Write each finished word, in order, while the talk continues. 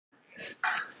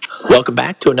Welcome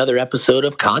back to another episode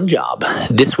of Con Job.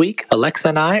 This week, Alexa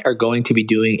and I are going to be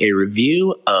doing a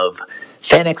review of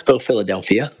Fan Expo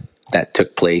Philadelphia that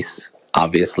took place,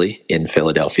 obviously, in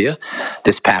Philadelphia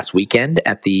this past weekend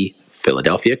at the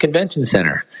Philadelphia Convention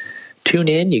Center. Tune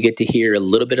in, you get to hear a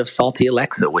little bit of salty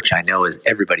Alexa, which I know is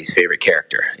everybody's favorite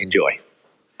character. Enjoy.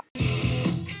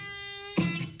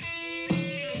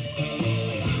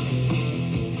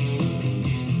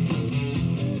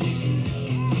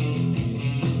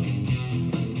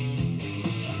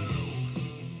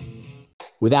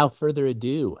 Without further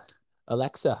ado,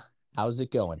 Alexa, how's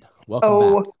it going?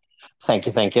 Welcome back.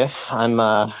 Thank you. I'm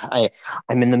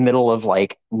in the middle of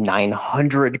like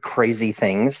 900 crazy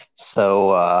things,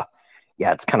 so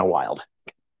yeah, it's kind of wild.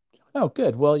 Oh,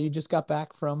 good. Well, you just got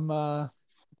back from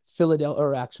Philadelphia,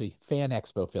 or actually Fan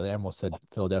Expo Philly. I almost said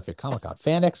Philadelphia Comic Con.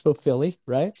 Fan Expo Philly,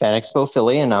 right? Fan Expo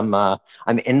Philly, and I'm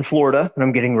in Florida, and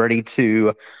I'm getting ready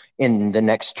to, in the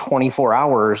next 24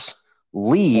 hours,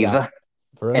 leave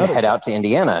and head out to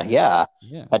Indiana. Yeah.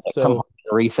 Had to come home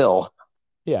and refill.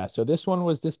 Yeah, so this one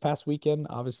was this past weekend,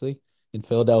 obviously, in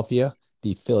Philadelphia,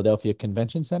 the Philadelphia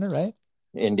Convention Center, right?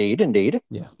 Indeed.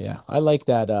 Yeah. I like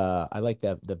that. I like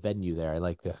that the venue there.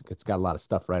 It's got a lot of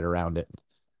stuff right around it.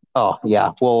 Oh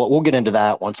yeah, we'll get into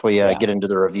that once we get into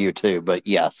the review too. But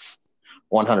yes,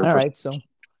 100%. All right, so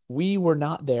we were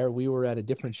not there. We were at a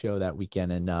different show that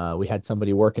weekend, and we had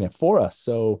somebody working it for us.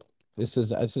 So this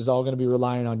is all going to be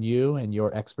relying on you and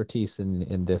your expertise in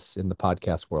the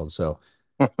podcast world. So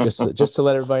just to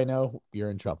let everybody know, you're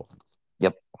in trouble.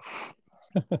 Yep.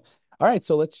 All right,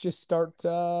 so let's just start.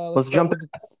 Let's jump in.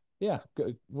 Yeah.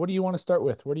 What do you want to start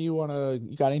with?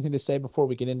 You got anything to say before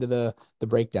we get into the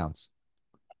breakdowns?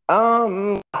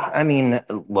 I mean,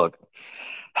 look,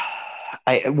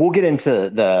 we'll get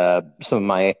into some of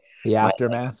my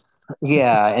aftermath.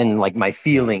 And like my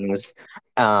feelings,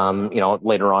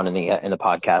 later on in the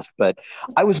podcast. But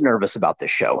I was nervous about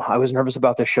this show. I was nervous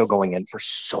about this show going in for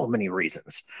so many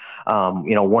reasons.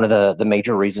 One of the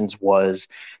major reasons was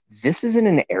this is in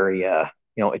an area.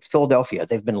 It's Philadelphia.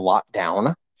 They've been locked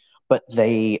down, but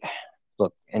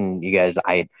look, and you guys,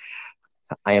 I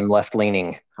am left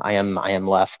leaning. I am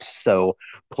left. So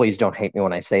please don't hate me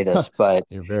when I say this, but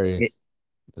this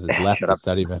is left. Shut up.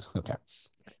 Not even okay.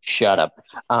 Shut up.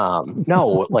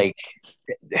 No, like,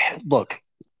 look,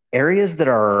 areas that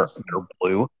are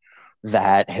blue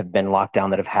that have been locked down,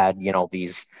 that have had,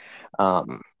 these,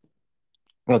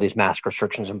 these mask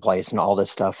restrictions in place and all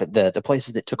this stuff, the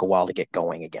places that took a while to get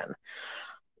going again,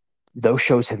 those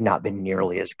shows have not been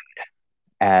nearly as good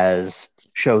as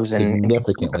shows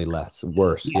significantly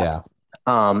worse. Yeah.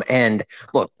 And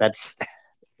look,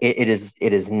 it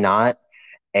is not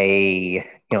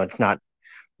it's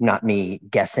not me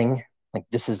guessing. Like,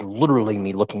 this is literally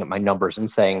me looking at my numbers and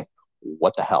saying,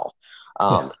 what the hell?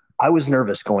 I was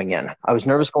nervous going in. I was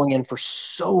nervous going in for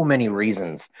so many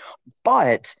reasons,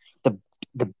 but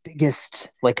the biggest,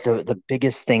 the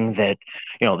biggest thing that,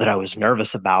 that I was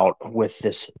nervous about with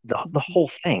this, the whole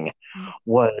thing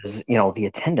was, the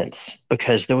attendance,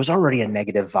 because there was already a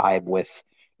negative vibe with,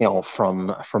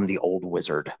 from the old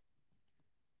Wizard.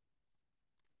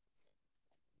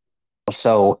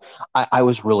 So I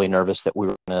was really nervous that we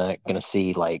were gonna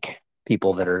see like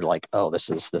people that are like, oh, this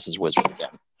is Wizard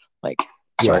again. Like,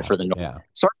 sorry for the noise. Yeah.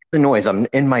 Sorry for the noise. I'm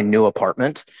in my new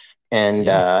apartment, and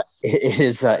it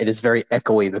is very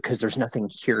echoey because there's nothing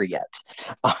here yet.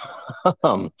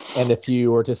 And if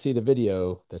you were to see the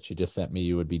video that you just sent me,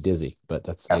 you would be dizzy. But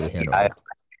that's neither here nor there.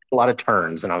 A lot of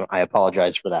turns, and I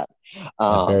apologize for that.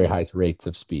 At very high rates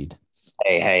of speed.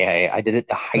 Hey, I did it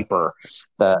the hyper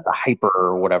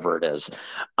or whatever it is.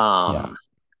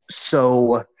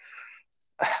 So,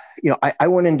 I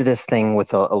went into this thing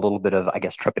with a little bit of, I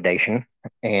guess, trepidation,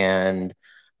 and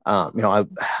I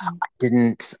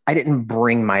didn't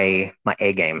bring my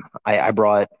A game. I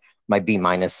brought my B-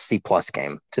 C+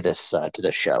 game to this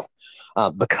show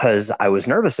because I was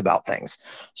nervous about things.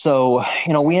 So,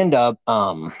 we end up.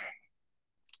 I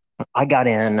got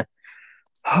in.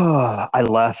 I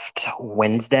left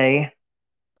Wednesday.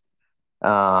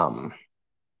 Drove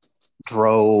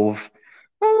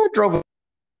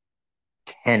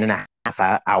 10 and a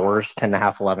half hours, 10 and a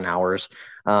half, 11 hours.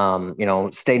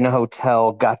 Stayed in a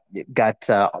hotel, got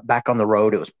back on the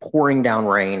road. It was pouring down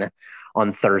rain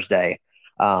on Thursday.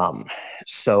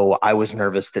 So I was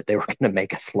nervous that they were going to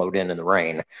make us load in the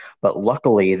rain, but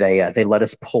luckily they let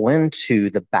us pull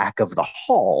into the back of the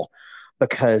hall,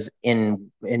 because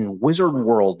in Wizard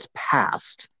Worlds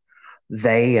past,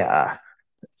 they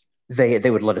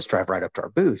would let us drive right up to our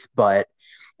booth, but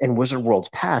in Wizard Worlds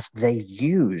past, they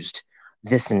used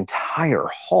this entire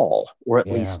hall, or at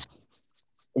least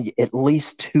at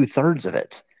least 2/3 of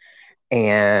it.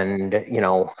 And,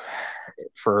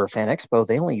 for Fan Expo,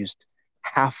 they only used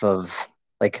half of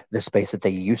like the space that they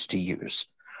used to use.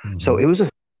 So Mhm. it was a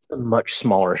much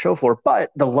smaller show floor,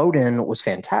 but the load in was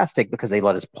fantastic because they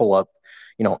let us pull up,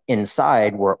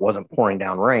 inside where it wasn't pouring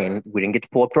down rain. We didn't get to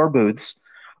pull up to our booths,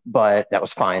 but that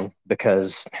was fine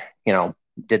because,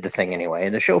 did the thing anyway.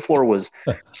 And the show floor was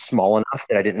small enough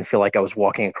that I didn't feel like I was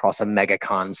walking across a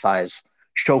MegaCon size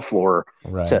show floor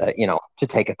Right. to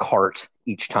take a cart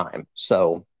each time.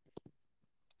 So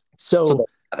So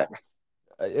that,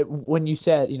 when you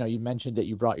said, you mentioned that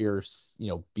you brought your,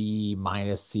 B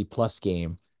minus C plus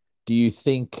game, do you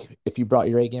think if you brought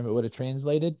your A game, it would have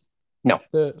translated? no,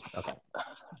 Okay.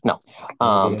 no.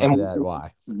 We'll get into And that.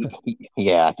 Why?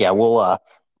 yeah,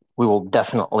 we will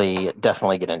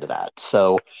definitely get into that.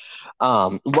 So,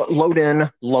 load in,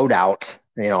 load out.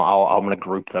 I'm going to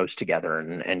group those together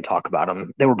and talk about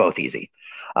them. They were both easy.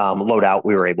 Load out,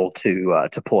 we were able to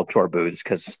pull up to our booths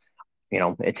because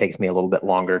it takes me a little bit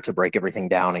longer to break everything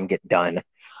down and get done.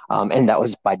 And that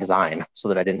was by design so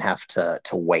that I didn't have to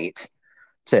wait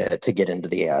to get into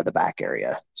the back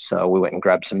area. So we went and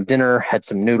grabbed some dinner, had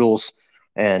some noodles,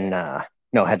 and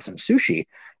no, had some sushi,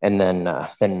 and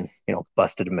then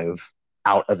busted a move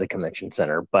out of the convention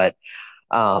center. But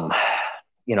um,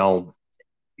 you know,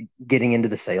 getting into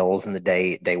the sales and the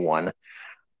day one,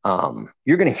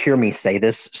 you're going to hear me say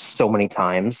this so many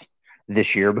times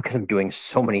this year because I'm doing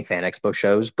so many Fan Expo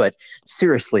shows. But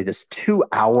seriously, this 2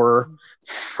 hour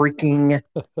freaking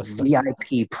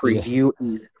VIP Yeah. preview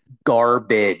is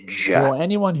garbage. Well,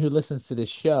 anyone who listens to this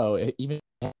show, even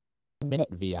a minute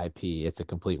VIP, it's a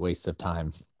complete waste of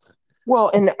time.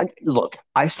 Well, and look,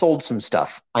 I sold some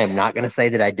stuff. I am not going to say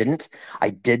that I didn't.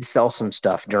 I did sell some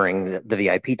stuff during the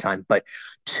VIP time, but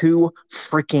 2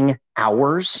 freaking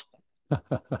hours,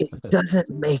 it doesn't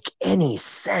make any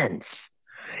sense.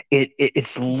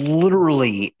 It's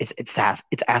literally it's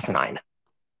asinine.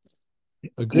 You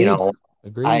Agreed. know,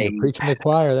 Agreed. You're I preaching to the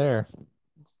choir there.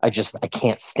 I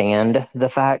can't stand the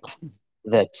fact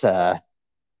that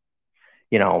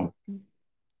you know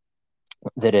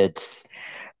that it's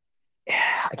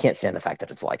I can't stand the fact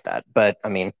that it's like that. But I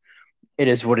mean, it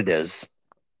is what it is.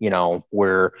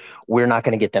 We're not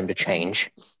going to get them to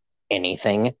change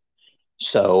anything.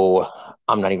 So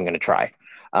I'm not even going to try.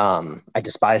 I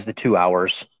despise the 2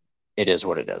 hours. It is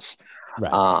what it is.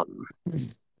 Right.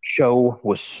 Show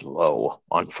was slow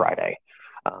on Friday.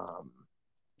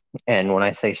 And when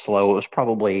I say slow, it was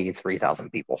probably 3,000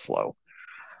 people slow.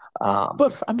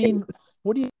 But I mean,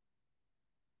 what do you,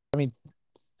 I mean,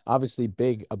 obviously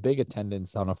a big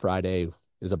attendance on a Friday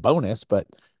is a bonus, but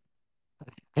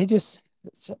I just,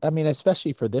 I mean,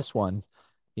 especially for this one,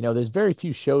 there's very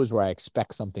few shows where I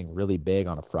expect something really big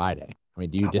on a Friday. I mean,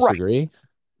 do you Right. disagree?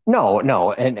 No.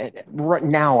 And right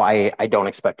now I don't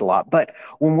expect a lot, but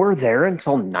when we're there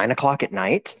until 9 o'clock at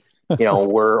night,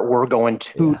 we're going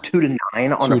Yeah. 2 to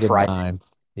 9 on a 2 to Friday. 9.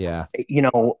 Yeah.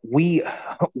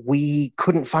 We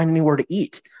couldn't find anywhere to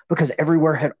eat because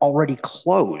everywhere had already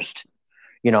closed.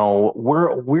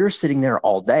 We're sitting there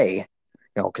all day,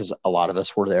 because a lot of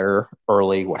us were there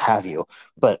early, what have you.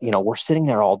 But we're sitting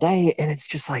there all day, and it's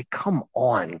just like, come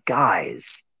on,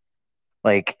 guys.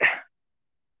 Like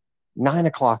 9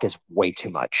 o'clock is way too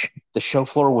much. The show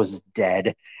floor was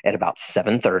dead at about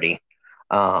 7:30.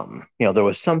 There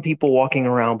was some people walking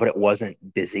around, but it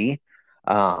wasn't busy.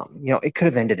 It could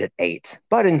have ended at 8,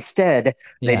 but instead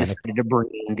they Yeah. decided to bring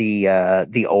in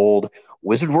the old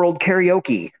Wizard World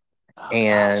karaoke. Oh,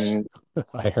 And gosh.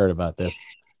 I heard about this.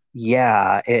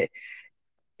 yeah,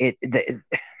 the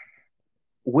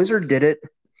Wizard did it.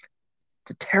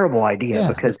 It's a terrible idea Yeah.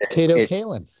 because With Kato it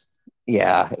Kalin.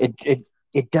 yeah,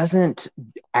 it doesn't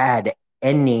add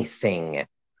anything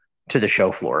to the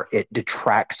show floor. It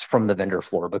detracts from the vendor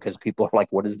floor because people are like,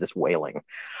 what is this wailing?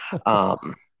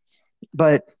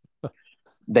 But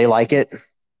they like it,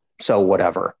 so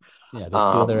whatever. Yeah. They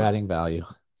feel they're adding value.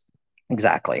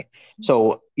 Exactly.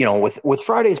 So, with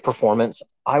Friday's performance,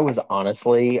 I was a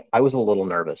little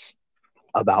nervous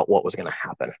about what was going to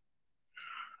happen.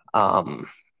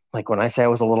 Like when I say I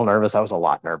was a little nervous, I was a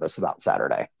lot nervous about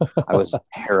Saturday. I was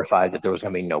terrified that there was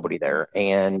going to be nobody there,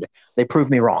 and they proved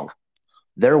me wrong.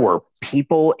 There were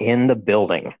people in the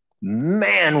building.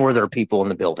 Man, were there people in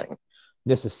the building.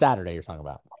 This is Saturday you're talking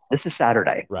about. This is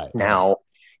Saturday. Right. Now,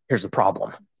 here's the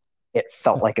problem. It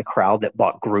felt like a crowd that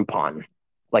bought Groupon,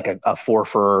 like a 4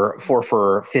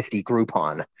 for 50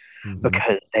 Groupon, Mhm.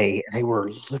 because they were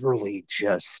literally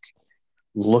just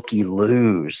looky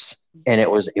loos, and it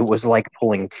was like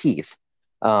pulling teeth.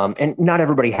 And not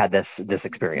everybody had this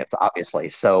experience, obviously.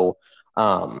 So,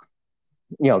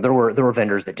 there were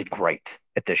vendors that did great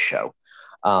at this show.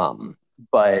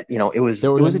 But it was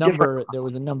a different. There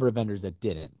was a number of vendors that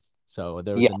didn't. So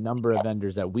there was Yeah, a number of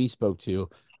vendors that we spoke to,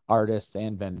 artists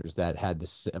and vendors that had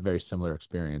this a very similar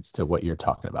experience to what you're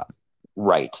talking about.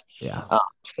 right. Yeah.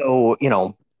 So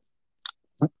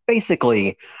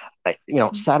basically,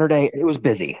 Saturday it was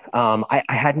busy. I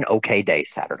had an okay day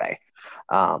Saturday.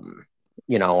 I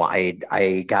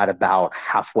got about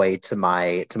halfway to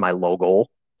my low goal.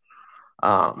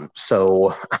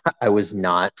 So I was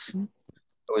not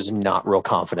real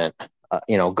confident,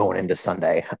 going into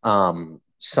Sunday.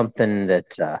 Something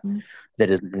that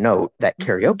is of note, that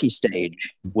karaoke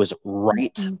stage was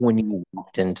right when you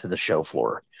walked into the show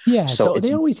floor. Yeah. So So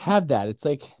they always have that. It's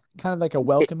like kind of like a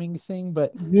welcoming thing,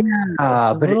 but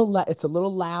yeah, but it's a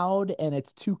little loud and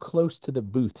it's too close to the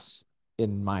booths,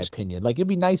 in my opinion. Like it'd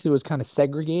be nice if it was kind of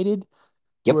segregated to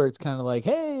yep, where it's kind of like,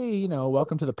 hey,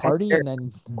 welcome to the party, and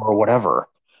then or whatever.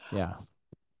 yeah.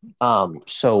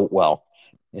 So well,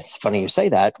 it's funny you say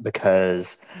that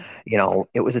because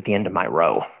it was at the end of my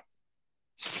row.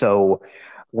 So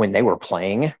when they were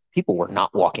playing, people were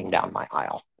not walking down my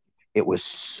aisle. It was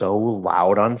so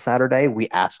loud on Saturday. We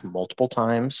asked multiple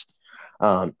times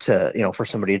for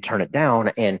somebody to turn it down,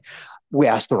 and we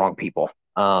asked the wrong people.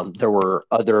 There were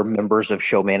other members of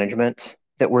show management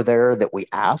that were there that we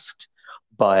asked,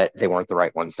 but they weren't the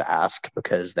right ones to ask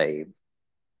because they,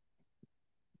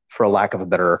 for a lack of a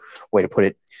better way to put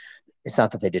it, it's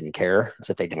not that they didn't care; it's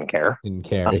that they didn't care. Didn't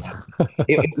care.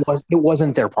 It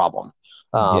wasn't their problem.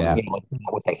 Yeah.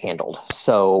 What they handled.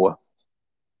 So,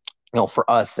 for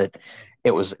us,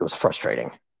 it was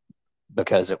frustrating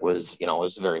because it was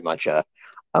very much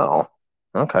oh,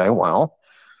 okay, well,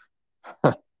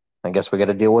 I guess we got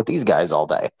to deal with these guys all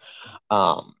day.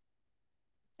 Um,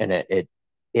 and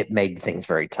it made things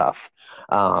very tough.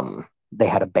 They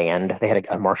had a band, they had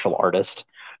a martial artist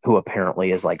who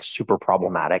apparently is like super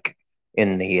problematic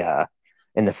in the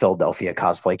Philadelphia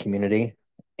cosplay community,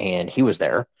 and he was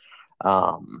there.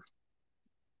 Um,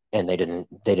 and they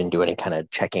didn't do any kind of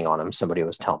checking on him. Somebody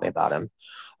was telling me about him.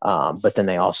 But then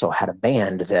they also had a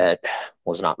band that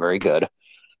was not very good,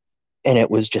 and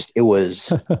it was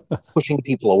pushing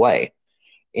people away.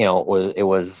 It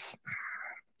was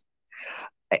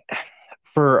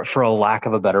for a lack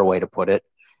of a better way to put it,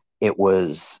 it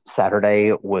was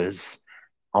Saturday was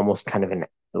almost kind of an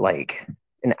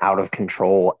out of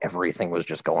control. Everything was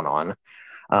just going on,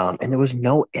 and there was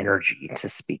no energy to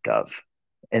speak of,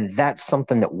 and that's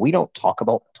something that we don't talk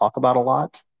about a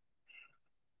lot.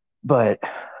 But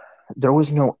there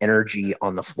was no energy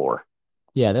on the floor.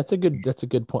 Yeah, that's a good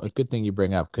point, a good thing you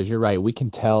bring up, because you're right. We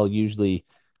can tell usually,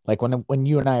 like when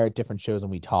you and I are at different shows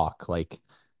and we talk, like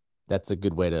that's a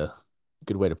good way to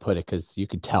put it, because you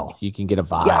could tell, you can get a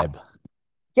Yeah, vibe.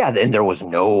 yeah, and there was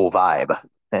no vibe,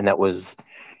 and it was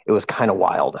kind of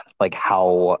wild, like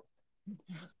how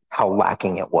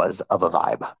lacking it was of a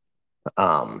vibe.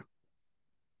 Um,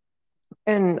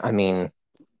 and I mean,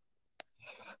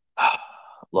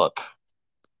 look,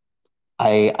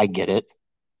 I get it.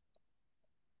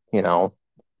 You know,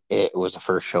 it was the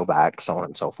first show back, so on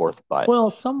and so forth. But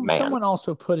Well, man, someone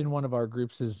also put in one of our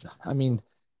groups is, I mean,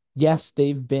 yes,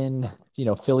 they've been,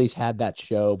 Philly's had that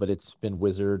show, but it's been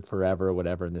Wizard forever or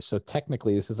whatever. And so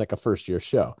technically this is like a first year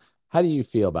show. How do you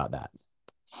feel about that?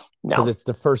 Because no, it's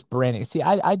the first branding. See,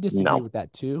 I disagree no, with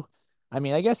that too. I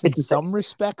mean, I guess in it's the same. some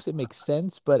respects it makes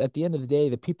sense, but at the end of the day,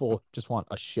 the people just want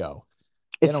a show.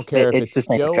 They don't It's care if it's it's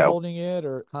the same Joe show. holding it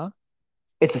or, huh?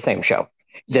 It's the same show.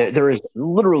 There is Yes.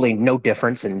 literally no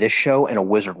difference in this show and a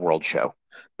Wizard World show.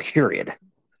 Period.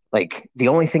 Like the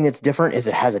only thing that's different is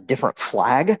it has a different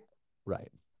flag, Right.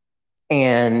 It's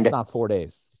and not 4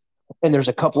 days. there's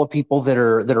a couple of people that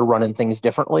are running things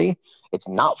differently. It's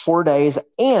not 4 days,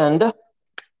 and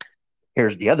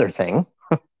here's the other thing.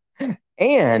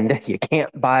 And you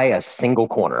can't buy a single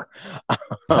corner.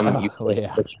 You, Oh,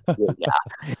 yeah. yeah,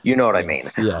 you know what I mean.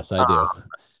 Yes. Yes, I Uh,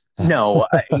 do. no,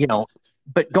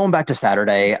 but going back to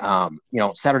Saturday,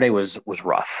 Saturday was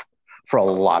rough for a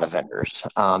lot of vendors,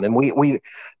 and we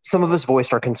some of us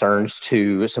voiced our concerns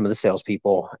to some of the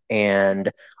salespeople,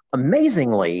 and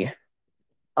amazingly,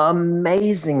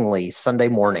 amazingly, Sunday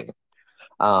morning,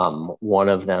 one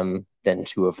of them, then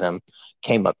two of them,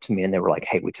 came up to me and they were like,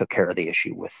 "Hey, we took care of the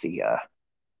issue with the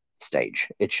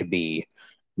stage. It should be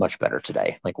much better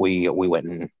today. Like we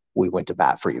went to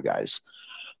bat for you guys."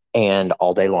 And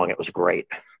all day long it was great.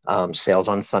 Sales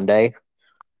on Sunday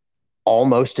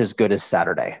almost as good as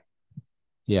Saturday.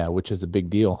 Yeah, which is a big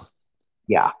deal.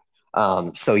 Yeah.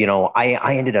 So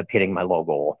I ended up hitting my low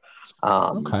goal.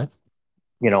 Um, Okay.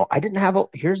 I didn't have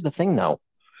here's the thing though.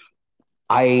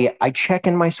 I check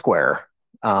in my square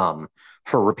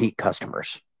for repeat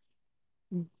customers.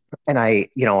 And I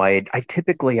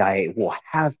typically I will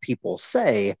have people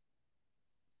say,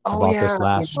 I "Oh bought yeah,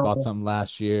 bought something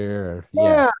last year. Or,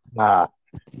 yeah."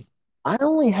 I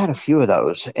only had a few of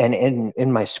those, and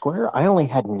in my square, I only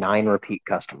had 9 repeat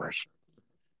customers.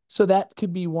 So that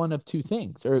could be one of two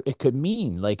things, or it could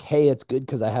mean like, hey, it's good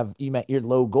because you met your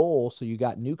low goal, so you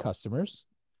got new customers,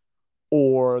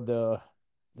 or the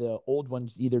old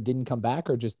ones either didn't come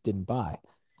back or just didn't buy,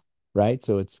 right?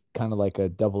 So it's kind of like a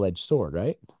double-edged sword,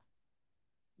 right?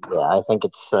 Yeah, I think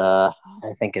it's a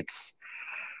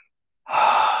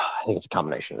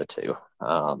combination of the two.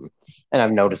 And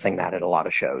I'm noticing that at a lot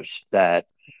of shows that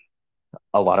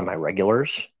a lot of my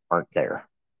regulars aren't there.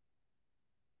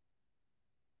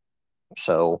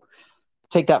 So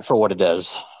take that for what it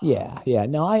is. Yeah.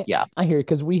 No, I hear it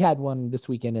because we had one this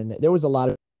weekend, and there was a lot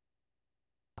of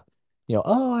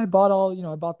oh, I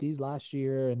bought these last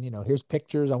year, and here's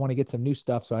pictures. I want to get some new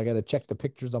stuff, so I got to check the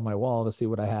pictures on my wall to see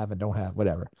what I have and don't have,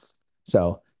 whatever.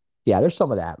 So, yeah, there's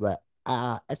some of that, but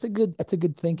that's a good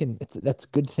thinking. That's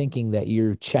good thinking that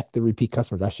you check the repeat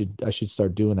customers. I should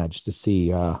start doing that just to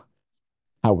see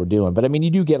how we're doing. But I mean, you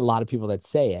do get a lot of people that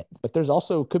say it, but there's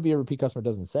also could be a repeat customer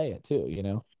doesn't say it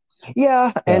too,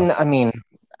 Yeah, So, and I mean,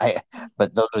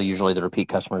 but those are usually the repeat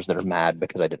customers that are mad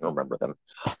because I didn't remember them.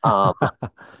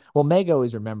 well, Meg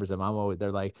always remembers them.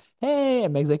 They're like, hey,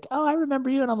 and Meg's like, oh, I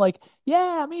remember you. And I'm like,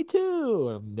 yeah, me too.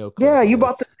 I have no clue Yeah, who you it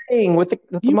bought the is. thing with the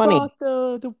You money. bought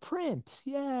the print.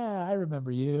 Yeah, I remember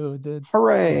you. Yeah.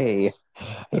 Hooray.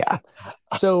 Yeah.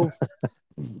 So,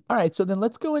 all right. So then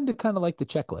let's go into kind of like the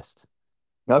checklist.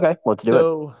 Okay, let's do it.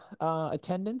 So,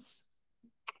 attendance.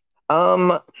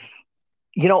 Um,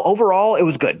 overall it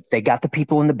was good. They got the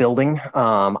people in the building.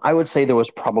 I would say there was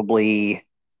probably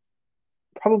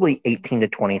 18 to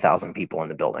 20,000 people in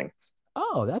the building.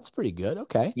 Oh, that's pretty good.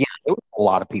 Okay. Yeah, there was a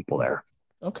lot of people there.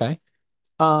 Okay.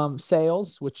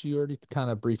 Sales, which you already kind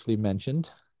of briefly mentioned.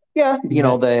 Yeah, You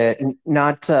had the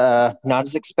not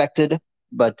as expected,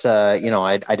 but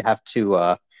I'd have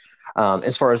to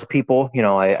as far as the people,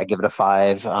 I give it a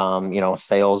 5.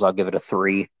 Sales, I'll give it a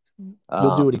 3. You'll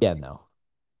Um, do it again though.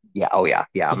 yeah, oh yeah,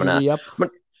 Did you re-up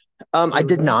I for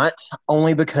did revenge? not,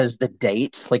 only because the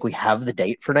date, like we have the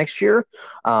date for next year,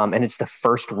 and it's the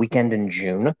first weekend in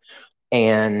June,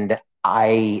 and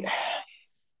as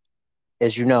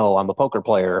you know, I'm a poker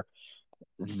player.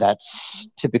 That's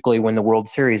typically when the World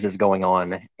Series is going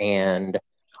on, and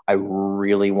I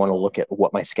really want to look at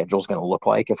what my schedule is going to look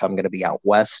like if I'm going to be out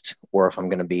west or if I'm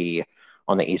going to be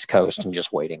on the East Coast and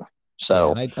just waiting. Yeah,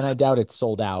 So, and I doubt it's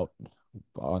sold out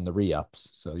on the re-ups,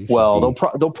 so you should well, be.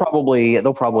 they'll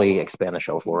probably expand the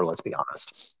show floor. Let's be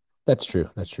honest. That's true.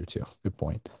 That's true too. Good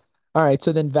point. All right,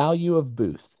 so then value of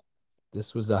booth.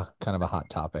 This was a kind of a hot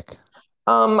topic.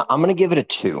 I'm going to give it a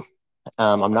 2.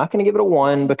 I'm not going to give it a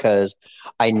 1 because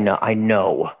I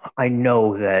know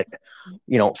that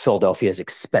Philadelphia is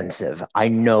expensive. I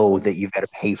know that you've got to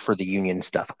pay for the union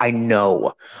stuff. I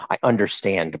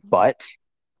understand, but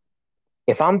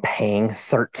if I'm paying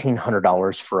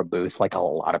 $1,300 for a booth, like a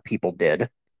lot of people did,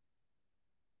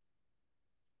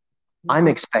 I'm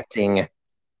expecting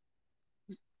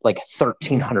like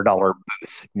 $1,300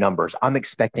 booth numbers. I'm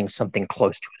expecting something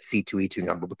close to a C2E2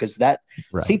 number because that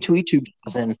Right. C2E2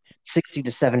 draws in 60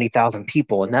 to 70,000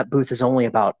 people, and that booth is only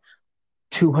about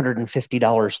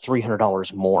 $250,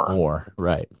 $300 more. More,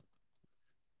 right.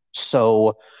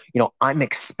 So, I'm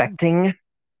expecting,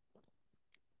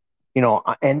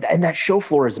 and that show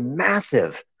floor is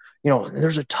massive.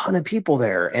 There's a ton of people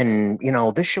there, and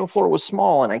this show floor was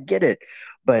small, and I get it,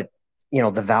 but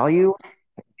the value.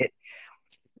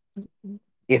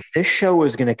 If this show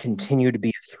is going to continue to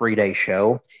be a 3-day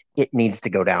show, it needs to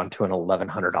go down to an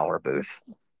 $1,100 booth.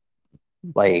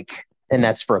 And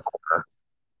that's for a quarter.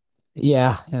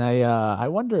 Yeah, and I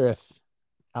wonder if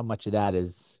how much of that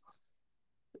is.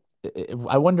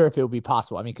 I wonder if it would be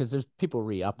possible. I mean, because there's people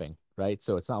re-upping, right?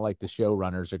 So it's not like the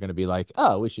showrunners are going to be like,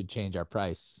 "Oh, we should change our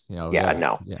price." Yeah,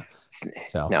 no, yeah.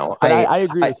 So no, but I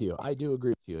agree with you. I do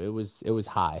agree with you. It was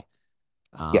high.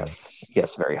 Yes,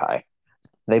 very high.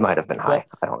 They might have been high.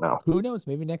 I don't know. Who knows?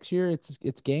 Maybe next year it's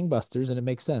gangbusters and it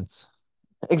makes sense.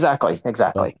 Exactly.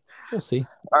 But we'll see.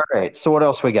 All right. So what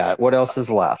else we got? What else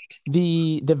is left?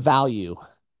 The value.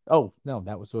 Oh no,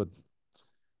 that was what.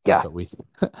 Yeah. What we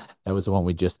that was the one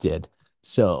we just did.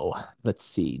 So let's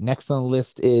see. Next on the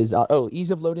list is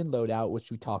ease of load and loadout,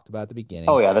 which we talked about at the beginning.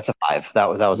 Oh yeah, that's a 5. That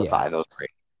was a 5. That was great.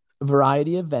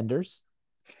 Variety of vendors.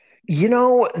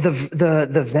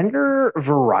 The vendor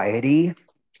variety.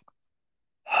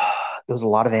 There was a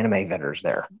lot of anime vendors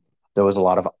there. There was a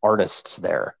lot of artists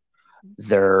there.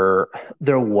 There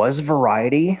was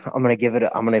variety. I'll give it a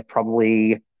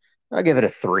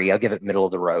 3. I'll give it middle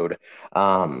of the road.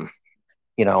 Um,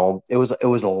 it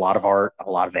was a lot of art, a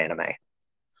lot of anime.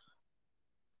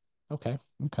 Okay.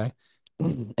 Okay.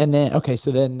 And then okay,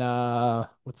 so then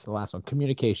what's the last one?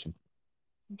 Communication.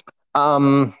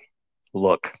 Um,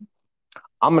 Look,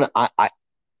 I'm gonna I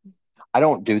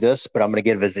don't do this, but I'm gonna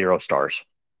give it 0 stars.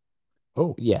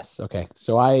 Oh, yes. Okay.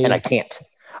 So And I I can't.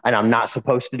 And I'm not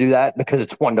supposed to do that because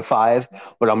it's 1 to 5,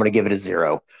 but I'm gonna give it a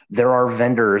 0. There are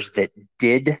vendors that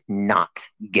did not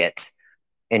get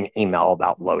an email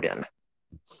about load in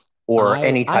or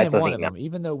any I type am of one of email. them.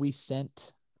 Even though we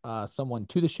sent someone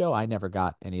to the show, I never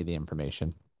got any of the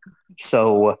information.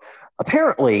 So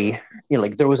apparently,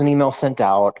 like there was an email sent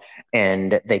out,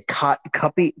 and they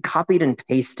copied and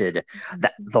pasted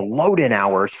the load-in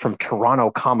hours from Toronto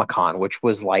Comic Con, which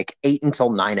was like 8 until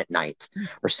 9 at night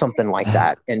or something like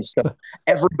that. And so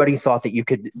everybody thought that you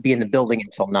could be in the building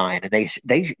until 9, and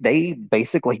they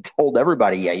basically told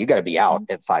everybody, yeah, you got to be out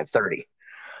at 5:30.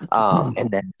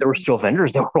 And then there were still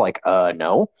vendors that were like,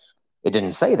 no, it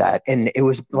didn't say that, and it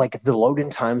was like the load-in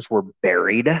times were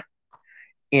buried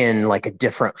in like a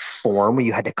different form where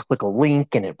you had to click a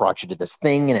link and it brought you to this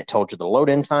thing and it told you the load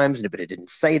in times, but it didn't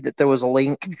say that there was a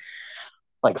link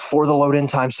like for the load in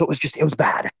time. So it was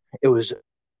bad. It was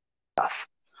tough.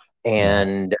 Yeah.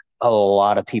 And a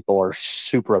lot of people are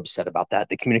super upset about that.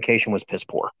 The communication was piss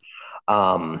poor.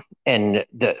 And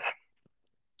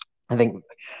I think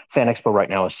Fan Expo right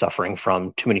now is suffering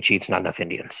from too many Chiefs, not enough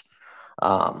Indians.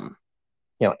 Um,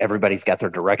 everybody's got their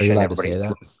Are you direction. allowed to Everybody's say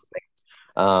that?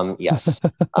 yes.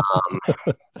 Um,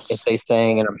 it's a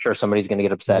saying, and I'm sure somebody's going to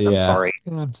get upset. And I'm Yeah. sorry.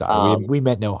 I'm sorry. Um, We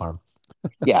meant no harm.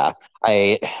 yeah,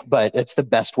 but it's the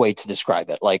best way to describe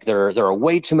it. Like there are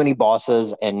way too many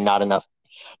bosses and not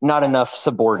enough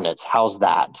subordinates. How's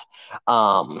that?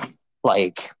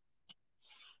 Like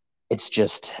it's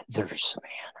just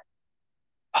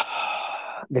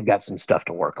they've got some stuff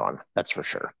to work on. That's for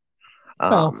sure.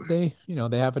 Well, Um, they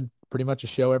have pretty much a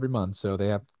show every month, so they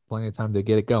have plenty of time to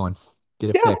get it going,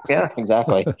 get it yeah, fixed. yeah,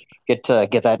 exactly. Get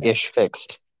that ish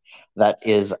fixed. That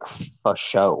is a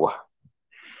show.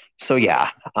 So yeah,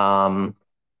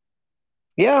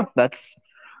 that's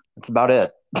about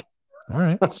it. All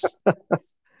right.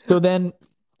 So then,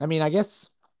 I mean, I guess,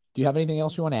 do you have anything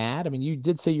else you want to add? I mean, you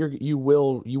did say you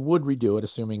would redo it,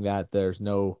 assuming that there's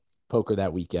no poker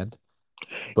that weekend.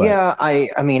 But Yeah, I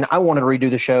mean, I wanted to redo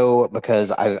the show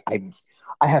because I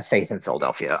have faith in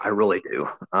Philadelphia. I really do.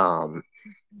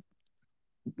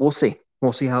 We'll see.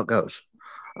 We'll see how it goes.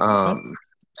 okay.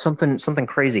 Something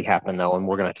crazy happened though,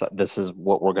 and this is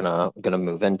what we're gonna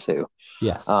move into. Um,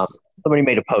 Yes. Somebody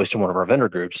made a post in one of our vendor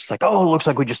groups. It's like, oh, it looks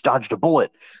like we just dodged a bullet.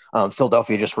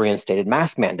 Philadelphia just reinstated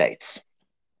mask mandates.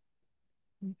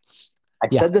 I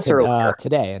Yeah. said this earlier.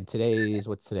 Today, and today is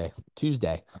what's today?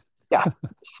 Tuesday. Yeah. Yeah.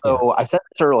 So I said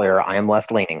this earlier. I am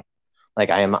left leaning. Like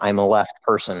I'm a left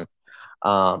person.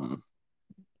 Um,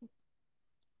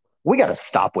 we got to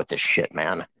stop with this shit,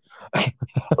 man.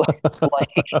 Like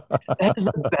that is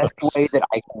the best way that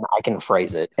I can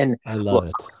phrase it. And I love look,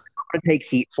 it. I'm gonna take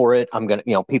heat for it. I'm gonna,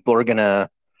 people are gonna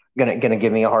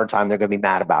give me a hard time. They're gonna be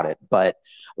mad about it. But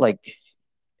like,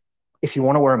 if you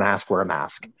want to wear a mask, wear a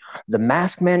mask. The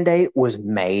mask mandate was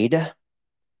made.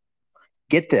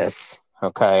 Get this,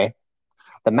 okay?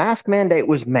 The mask mandate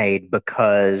was made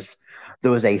because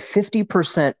there was a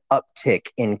 50% uptick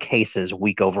in cases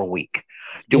week over week.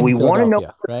 Do In we want to know?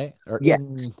 Philadelphia, right? Or Yes,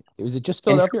 was it just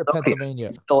in Philadelphia or Philadelphia.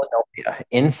 Pennsylvania? Philadelphia.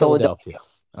 In In Philadelphia,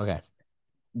 Philadelphia. Okay.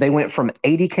 they went from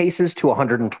 80 cases to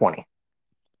 120.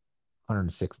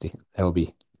 160. That would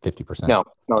be 50%. No,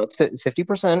 no, it's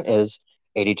 50% is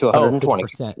 80 to Oh, 120.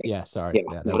 50%. Yeah, sorry. Yeah,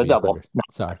 Yeah, that not would a be double. 100.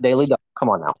 Not Sorry. daily double. Come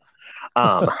on now.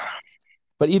 Um,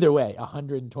 But either way,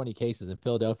 120 cases in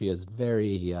Philadelphia is very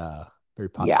yeah.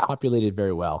 populated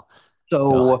very well.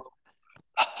 So So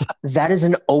that is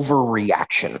an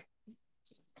overreaction.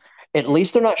 At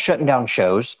least they're not shutting down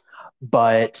shows,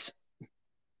 but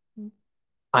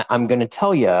I'm going to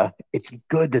tell you, it's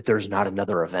good that there's not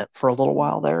another event for a little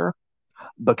while there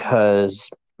because,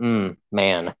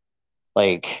 man,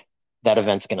 like that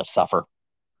event's going to suffer.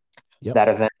 yep. That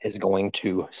event is going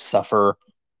to suffer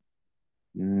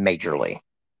majorly.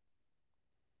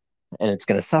 And it's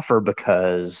going to suffer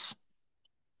because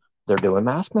they're doing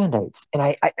mask mandates. And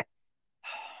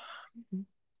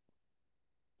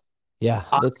Yeah,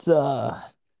 it's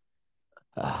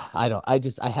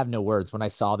I have no words. When I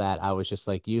saw that, I was just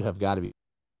like, you have got to be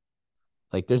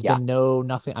like, there's yeah, been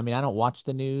nothing. I mean, I don't watch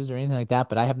the news or anything like that,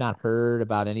 but I have not heard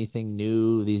about anything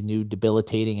new, these new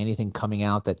debilitating anything coming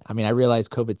out that, I mean, I realize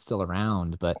COVID's still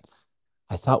around, but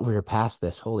I thought we were past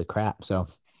this. Holy crap. So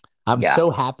I'm so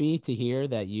happy to hear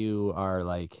that you are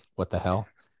like, what the hell?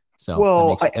 So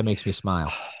Well, that makes me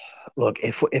smile. Look,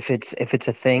 if it's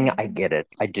a thing, I get it.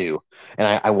 I do.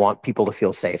 And I want people to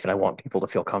feel safe and I want people to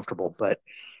feel comfortable. But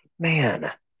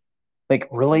man, like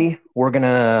really, we're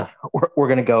gonna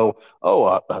go, oh,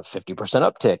 a 50%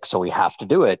 uptick, so we have to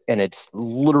do it. And it's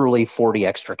literally 40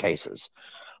 extra cases.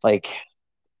 Like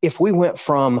if we went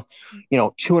from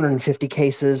 250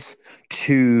 cases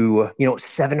to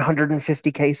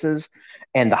 750 cases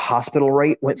and the hospital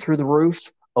rate went through the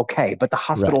roof, okay, but the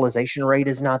hospitalization rate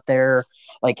is not there.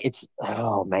 Like it's,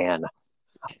 oh man,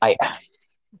 I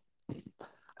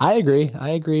agree,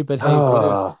 but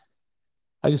hey,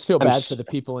 I just feel bad for the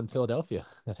people in Philadelphia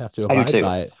that have to abide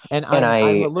by it. And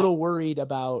I'm a little worried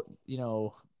about,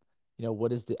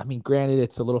 what is I mean, granted,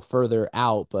 it's a little further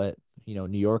out, but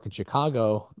New York and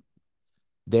Chicago,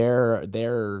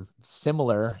 they're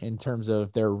similar in terms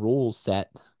of their rules set,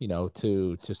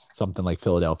 to something like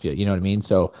Philadelphia. You know what I mean?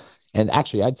 So, and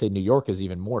actually, I'd say New York is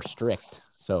even more strict.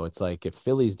 So it's like if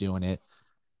Philly's doing it,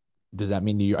 does that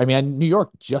mean New York? I mean, New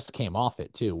York just came off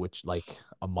it too, which like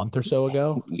a month or so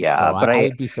ago. Yeah, so but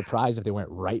I'd be surprised if they went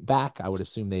right back. I would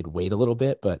assume they'd wait a little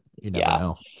bit, but you never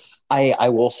know. I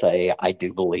will say I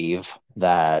do believe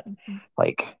that,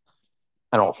 like,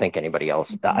 I don't think anybody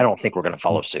else. I don't think we're going to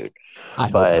follow suit. I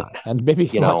hope not. And maybe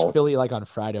watch Philly like on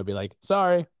Friday will be like,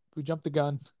 sorry, we jumped the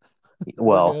gun.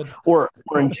 Well, or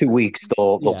in 2 weeks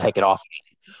they'll take it off.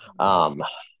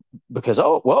 Because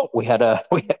we had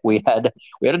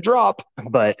a drop,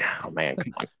 but oh man,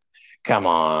 come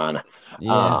on.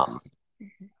 Yeah.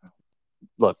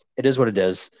 Look, it is what it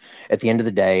is. At the end of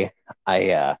the day,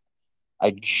 I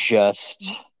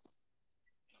just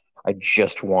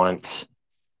want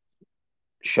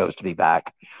shows to be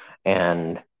back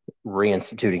and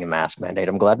reinstituting a mask mandate.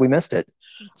 I'm glad we missed it.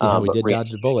 We did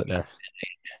dodge the bullet there.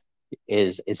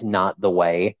 Is not the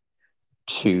way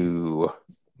to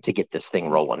get this thing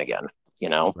rolling again,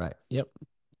 Right. Yep.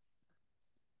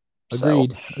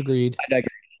 Agreed. I digress.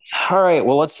 All right,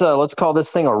 well let's call this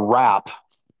thing a wrap.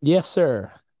 Yes,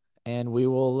 sir. And we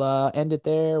will end it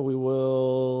there. We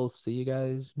will see you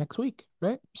guys next week,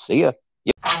 right? See ya.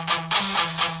 Yep.